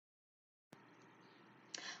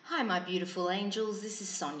Hi, my beautiful angels. This is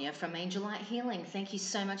Sonia from Angelic Healing. Thank you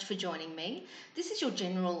so much for joining me. This is your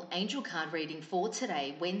general angel card reading for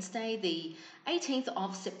today, Wednesday, the 18th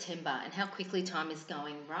of September, and how quickly time is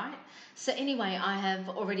going, right? So, anyway, I have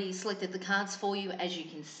already selected the cards for you, as you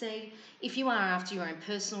can see. If you are after your own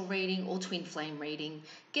personal reading or twin flame reading,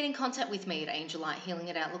 get in contact with me at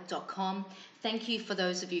angellighthealing@outlook.com. Thank you for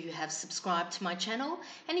those of you who have subscribed to my channel,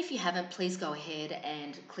 and if you haven't, please go ahead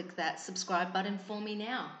and click that subscribe button for me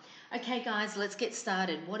now. Okay guys, let's get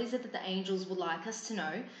started. What is it that the angels would like us to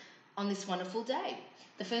know on this wonderful day?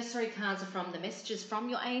 The first three cards are from the messages from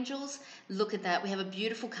your angels. Look at that. We have a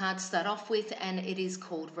beautiful card to start off with, and it is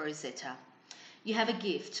called Rosetta. You have a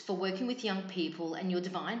gift for working with young people, and your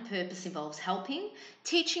divine purpose involves helping,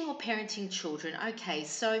 teaching, or parenting children. Okay,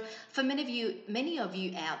 so for many of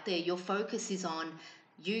you out there, your focus is on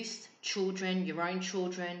youth, children, your own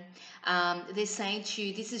children. They're saying to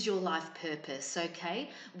you, this is your life purpose, okay?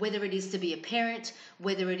 Whether it is to be a parent,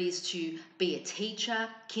 whether it is to be a teacher,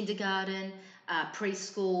 kindergarten,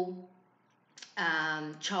 preschool,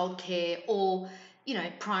 childcare, or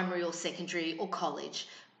primary or secondary or college,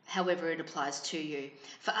 however it applies to you.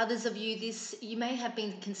 For others of you, you may have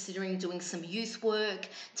been considering doing some youth work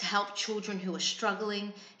to help children who are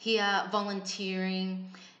struggling here,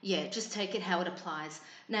 volunteering. Yeah, just take it how it applies.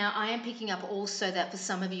 Now, I am picking up also that for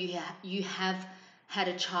some of you, you have had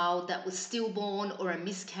a child that was stillborn or a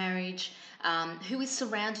miscarriage, who is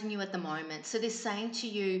surrounding you at the moment. So they're saying to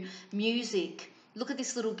you, music, look at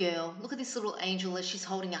this little girl, look at this little angel as she's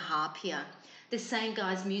holding a harp here. They're saying,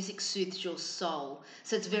 guys, music soothes your soul.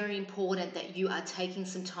 So it's very important that you are taking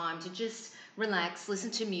some time to just relax, listen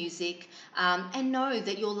to music, and know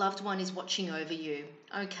that your loved one is watching over you,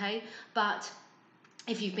 okay? But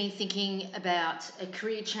if you've been thinking about a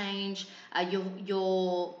career change,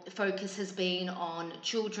 your focus has been on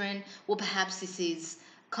children, well, perhaps this is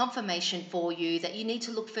confirmation for you that you need to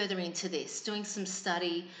look further into this, doing some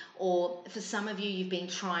study, or for some of you, you've been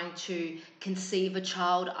trying to conceive a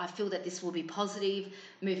child. I feel that this will be positive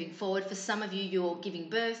moving forward. For some of you, you're giving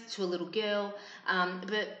birth to a little girl,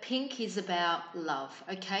 but pink is about love,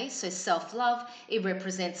 okay? So self-love, it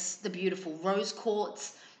represents the beautiful rose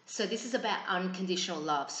quartz. So this is about unconditional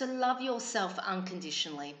love. So love yourself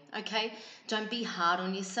unconditionally, okay? Don't be hard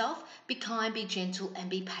on yourself. Be kind, be gentle, and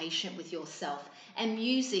be patient with yourself. And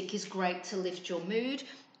music is great to lift your mood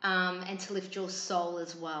and to lift your soul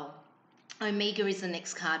as well. Omega is the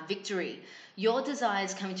next card, victory. Your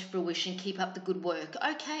desires coming to fruition, keep up the good work.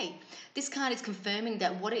 Okay, this card is confirming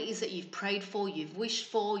that what it is that you've prayed for, you've wished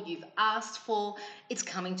for, you've asked for, it's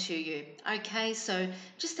coming to you. Okay, so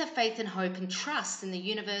just have faith and hope and trust in the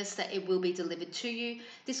universe that it will be delivered to you.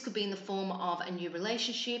 This could be in the form of a new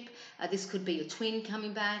relationship. This could be a twin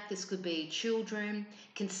coming back. This could be children,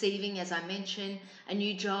 conceiving, as I mentioned, a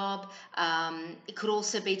new job. It could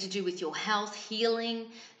also be to do with your health,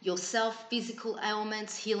 healing yourself, physical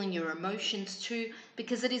ailments, healing your emotions too,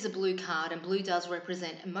 because it is a blue card and blue does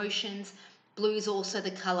represent emotions. Blue is also the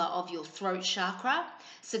color of your throat chakra.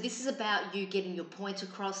 So this is about you getting your point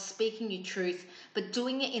across, speaking your truth, but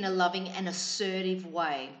doing it in a loving and assertive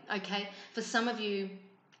way, okay? For some of you,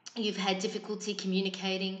 you've had difficulty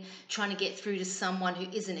communicating, trying to get through to someone who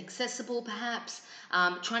isn't accessible perhaps,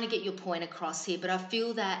 trying to get your point across here. But I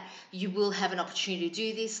feel that you will have an opportunity to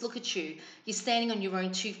do this. Look at you. You're standing on your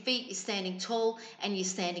own 2 feet, you're standing tall, and you're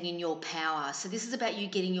standing in your power. So this is about you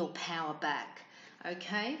getting your power back,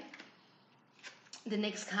 okay? The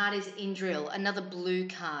next card is Indril, another blue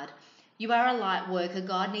card. You are a light worker.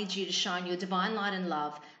 God needs you to shine your divine light and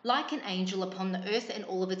love like an angel upon the earth and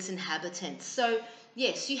all of its inhabitants. So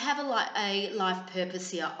yes, you have a life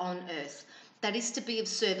purpose here on earth. That is to be of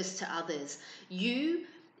service to others. You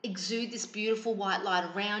exude this beautiful white light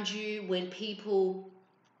around you. When people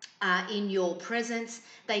are in your presence,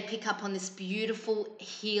 they pick up on this beautiful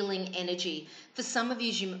healing energy. For some of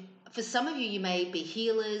you, you may be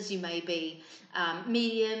healers, you may be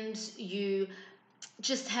mediums, you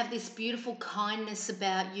just have this beautiful kindness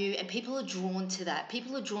about you, and people are drawn to that.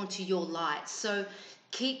 People are drawn to your light. So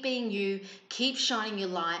keep being you, keep shining your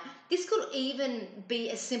light. This could even be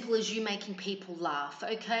as simple as you making people laugh,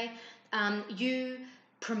 okay? You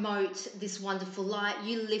promote this wonderful light,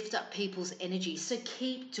 you lift up people's energy. So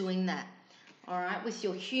keep doing that, all right, with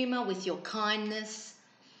your humor, with your kindness.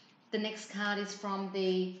 The next card is from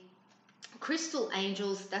the Crystal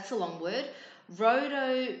Angels, that's a long word.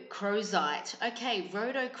 Rhodochrosite. Okay,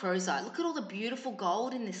 rhodochrosite. Look at all the beautiful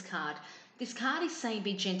gold in this card. This card is saying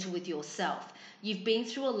be gentle with yourself. You've been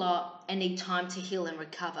through a lot and need time to heal and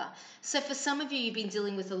recover. So for some of you, you've been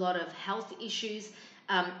dealing with a lot of health issues.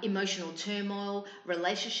 emotional turmoil,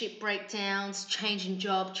 relationship breakdowns, change in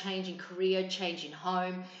job, change in career, change in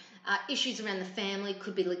home, issues around the family,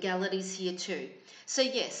 could be legalities here too. So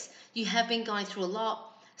yes, you have been going through a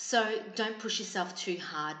lot, so don't push yourself too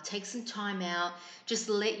hard. Take some time out. Just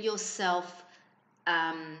let yourself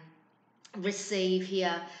receive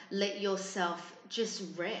here. Let yourself just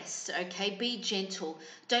rest, okay? Be gentle.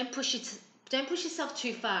 Don't push yourself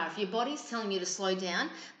too far. If your body's telling you to slow down,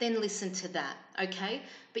 then listen to that, okay?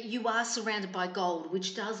 But you are surrounded by gold,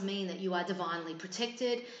 which does mean that you are divinely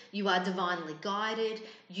protected, you are divinely guided,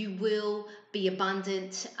 you will be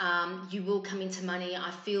abundant, you will come into money.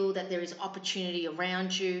 I feel that there is opportunity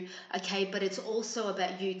around you, okay? But it's also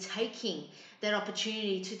about you taking that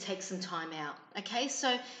opportunity to take some time out, okay?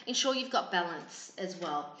 So ensure you've got balance as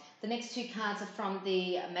well. The next two cards are from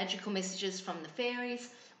the magical messages from the fairies.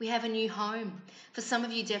 We have a new home. For some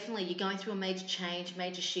of you, definitely, you're going through a major change,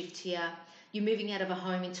 major shift here. You're moving out of a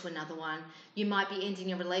home into another one. You might be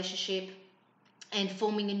ending a relationship and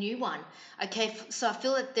forming a new one. Okay, so I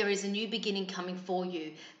feel that there is a new beginning coming for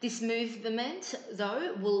you. This movement,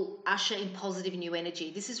 though, will usher in positive new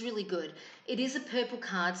energy. This is really good. It is a purple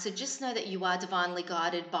card, so just know that you are divinely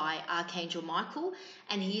guided by Archangel Michael,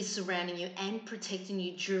 and he is surrounding you and protecting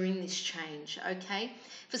you during this change, okay?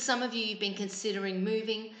 For some of you, you've been considering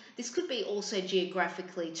moving. This could be also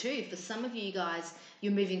geographically too. For some of you guys,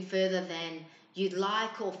 you're moving further than you'd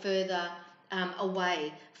like, or further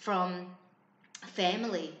away from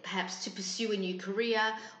family, perhaps to pursue a new career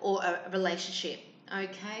or a relationship,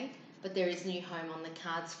 okay? But there is new home on the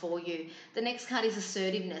cards for you. The next card is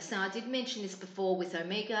assertiveness. Now, I did mention this before with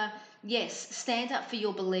Omega. Yes, stand up for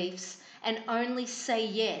your beliefs and only say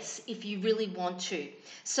yes if you really want to.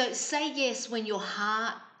 So say yes when your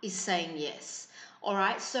heart is saying yes, all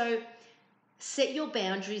right? So set your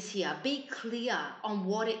boundaries here. Be clear on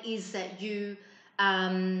what it is that you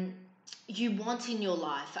want in your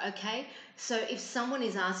life, okay? So if someone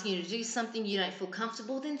is asking you to do something you don't feel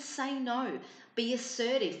comfortable, then say no. Be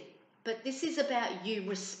assertive. But this is about you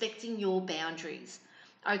respecting your boundaries,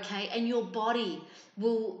 okay? And your body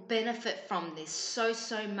will benefit from this so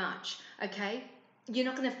much, okay? You're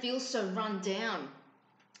not going to feel so run down.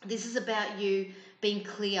 This is about you being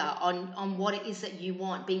clear on what it is that you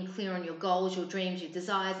want, being clear on your goals, your dreams, your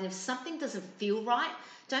desires. And if something doesn't feel right,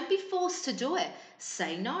 don't be forced to do it.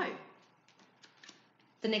 Say no.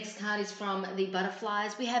 The next card is from the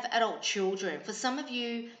butterflies. We have adult children. For some of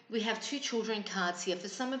you, we have two children cards here. For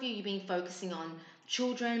some of you, you've been focusing on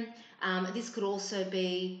children. This could also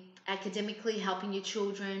be academically helping your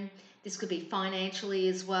children. This could be financially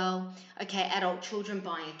as well. Okay, adult children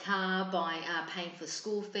buying a car, paying for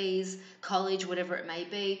school fees, college, whatever it may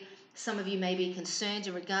be. Some of you may be concerned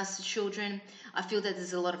in regards to children. I feel that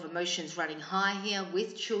there's a lot of emotions running high here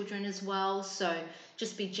with children as well. So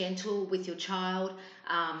just be gentle with your child.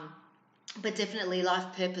 But definitely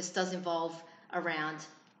life purpose does involve around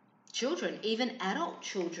children, even adult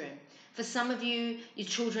children. For some of you, your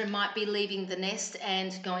children might be leaving the nest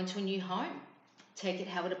and going to a new home. Take it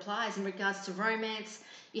how it applies. In regards to romance,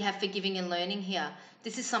 you have forgiving and learning here.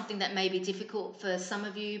 This is something that may be difficult for some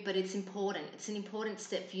of you, but it's important. It's an important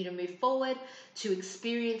step for you to move forward, to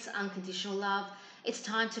experience unconditional love. It's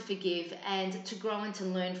time to forgive and to grow and to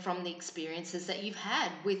learn from the experiences that you've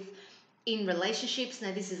had in relationships.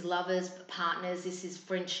 Now, this is lovers, partners, this is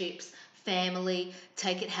friendships, family.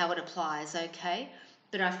 Take it how it applies, okay?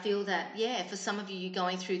 But I feel that, yeah, for some of you, you're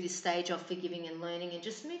going through this stage of forgiving and learning and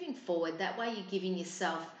just moving forward. That way you're giving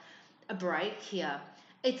yourself a break here.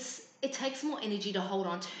 It takes more energy to hold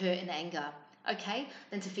on to hurt and anger, okay,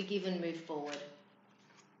 than to forgive and move forward.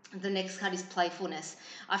 The next card is playfulness.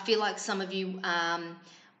 I feel like some of you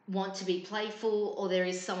want to be playful, or there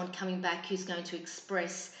is someone coming back who's going to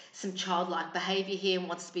express some childlike behavior here and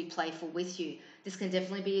wants to be playful with you. This can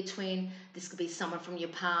definitely be a twin. This could be someone from your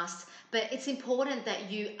past. But it's important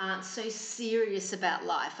that you aren't so serious about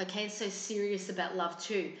life, okay? So serious about love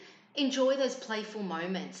too. Enjoy those playful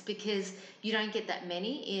moments, because you don't get that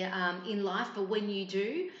many in life. But when you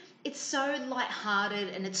do, it's so lighthearted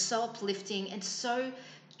and it's so uplifting and so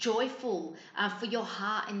joyful for your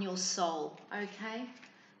heart and your soul, okay?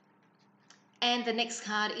 And the next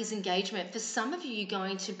card is engagement. For some of you, you're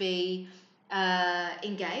going to be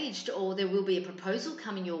engaged, or there will be a proposal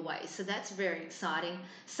coming your way. So that's very exciting.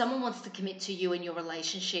 Someone wants to commit to you in your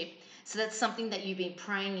relationship. So that's something that you've been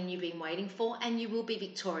praying and you've been waiting for, and you will be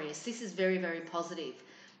victorious. This is very, very positive.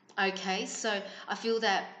 Okay, so I feel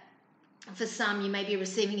that for some, you may be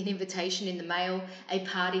receiving an invitation in the mail, a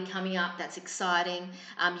party coming up. That's exciting.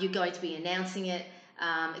 You're going to be announcing it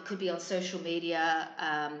It could be on social media.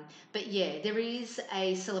 But yeah, there is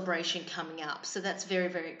a celebration coming up. So that's very,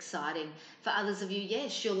 very exciting. For others of you,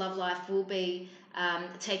 yes, your love life will be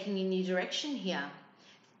taking a new direction here.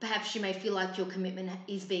 Perhaps you may feel like your commitment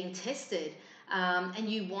is being tested, and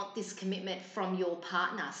you want this commitment from your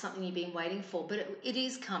partner, something you've been waiting for, but it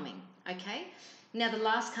is coming, okay? Now, the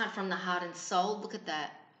last card from the heart and soul, look at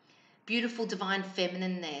that. Beautiful divine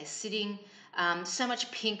feminine there, sitting, so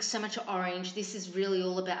much pink, so much orange. This is really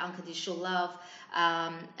all about unconditional love,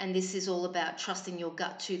 and this is all about trusting your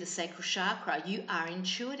gut to the sacral chakra. You are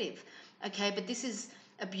intuitive, okay? But this is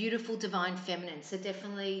a beautiful divine feminine, so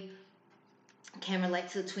definitely can relate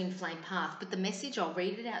to the twin flame path. But the message, I'll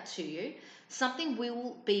read it out to you. Something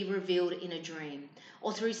will be revealed in a dream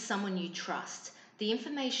or through someone you trust. The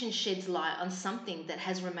information sheds light on something that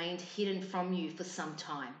has remained hidden from you for some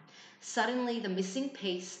time. Suddenly, the missing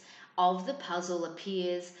piece of the puzzle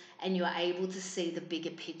appears and you are able to see the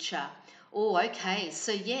bigger picture. Oh, okay.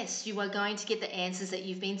 So yes, you are going to get the answers that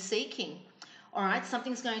you've been seeking. All right,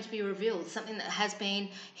 something's going to be revealed, something that has been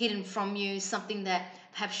hidden from you, something that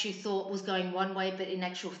perhaps you thought was going one way, but in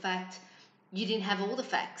actual fact, you didn't have all the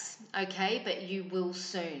facts, okay? But you will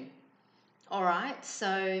soon. All right,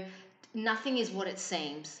 so nothing is what it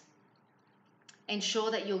seems.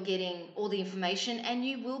 Ensure that you're getting all the information, and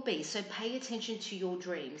you will be. So pay attention to your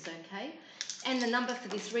dreams, okay? And the number for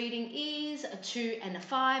this reading is a 2 and a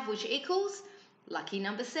 5, which equals lucky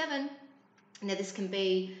number 7. Now, this can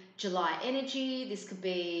be July energy, this could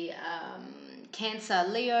be Cancer,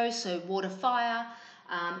 Leo, so water, fire.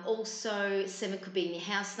 Also, 7 could be in your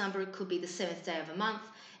house number. It could be the 7th day of a month.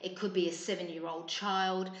 It could be a 7-year-old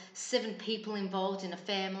child, 7 people involved in a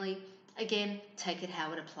family. Again, take it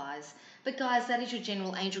how it applies. But guys, that is your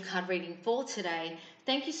general angel card reading for today.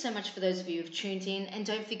 Thank you so much for those of you who've tuned in. And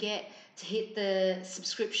don't forget to hit the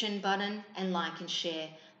subscription button and like and share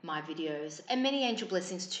my videos. And many angel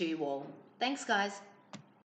blessings to you all. Thanks, guys.